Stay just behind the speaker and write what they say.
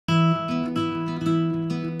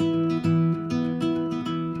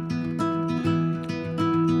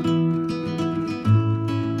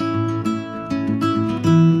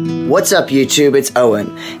What's up, YouTube? It's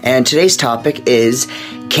Owen, and today's topic is,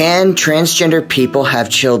 can transgender people have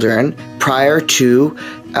children prior to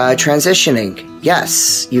transitioning?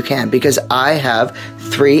 Yes, you can, because I have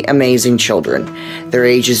 3 amazing children. Their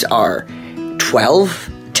ages are 12,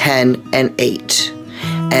 10, and 8.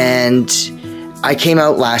 And I came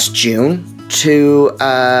out last June to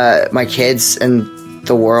my kids and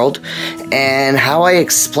the world, and how I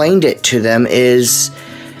explained it to them is,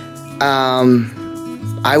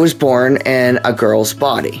 I was born in a girl's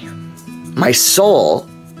body. My soul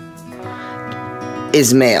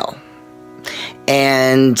is male,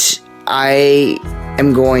 and I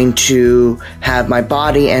am going to have my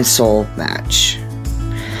body and soul match.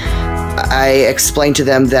 I explained to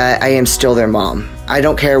them that I am still their mom. I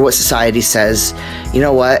don't care what society says. You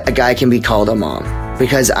know what? A guy can be called a mom,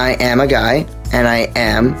 because I am a guy and I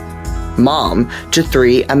am mom to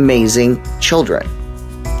 3 amazing children.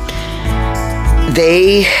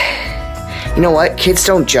 You know what? Kids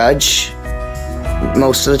don't judge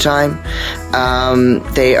most of the time.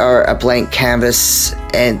 They are a blank canvas,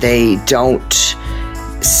 and they don't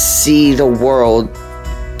see the world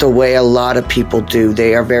the way a lot of people do.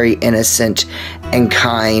 They are very innocent and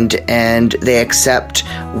kind, and they accept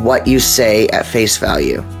what you say at face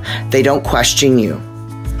value. They don't question you.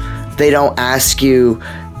 They don't ask you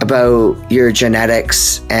about your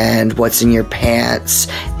genetics and what's in your pants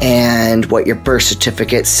and what your birth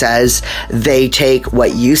certificate says. They take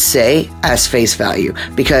what you say as face value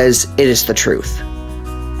because it is the truth.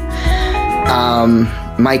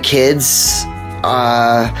 My kids,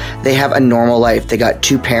 they have a normal life. They got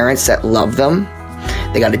 2 parents that love them.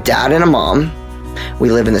 They got a dad and a mom. We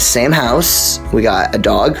live in the same house. We got a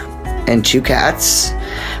dog and 2 cats.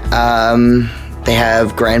 They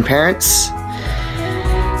have grandparents.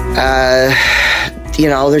 You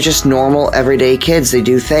know, they're just normal, everyday kids. They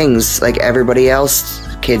do things like everybody else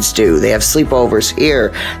kids do. They have sleepovers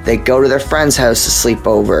here. They go to their friend's house to sleep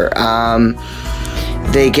over.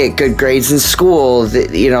 They get good grades in school.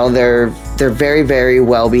 You know, they're very, very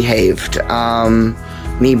well behaved.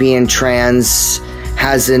 Me being trans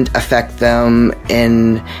hasn't affected them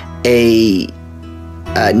in a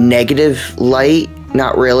negative light.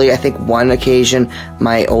 Not really. I think one occasion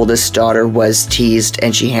my oldest daughter was teased,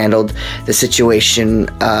 and she handled the situation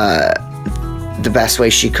the best way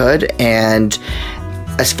she could, and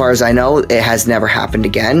as far as I know, it has never happened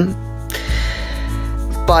again.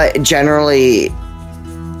 But generally,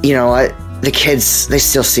 you know what, the kids, they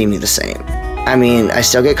still see me the same. I mean, I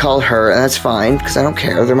still get called her, and that's fine, because I don't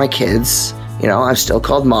care. They're my kids. You know, I'm still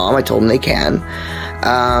called mom. I told them they can.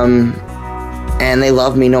 And they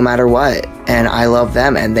love me no matter what. And I love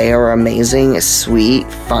them, and they are amazing,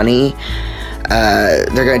 sweet, funny.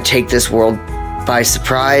 They're going to take this world by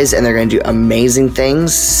surprise, and they're going to do amazing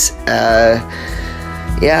things.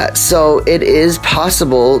 Yeah, so it is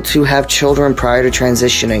possible to have children prior to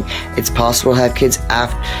transitioning. It's possible to have kids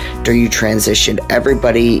after you transitioned.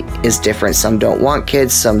 Everybody is different. Some don't want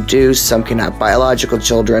kids, some do, some can have biological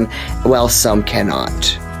children, well, some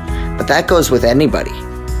cannot. But that goes with anybody.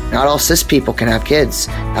 Not all cis people can have kids.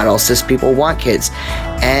 Not all cis people want kids.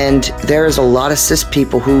 And there's a lot of cis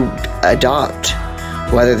people who adopt,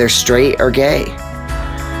 whether they're straight or gay.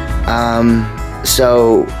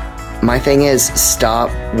 So my thing is,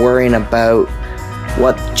 stop worrying about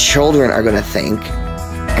what children are going to think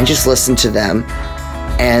and just listen to them.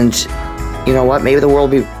 And you know what? Maybe the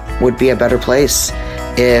world would be a better place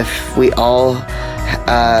if we all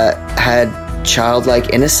had childlike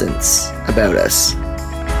innocence about us.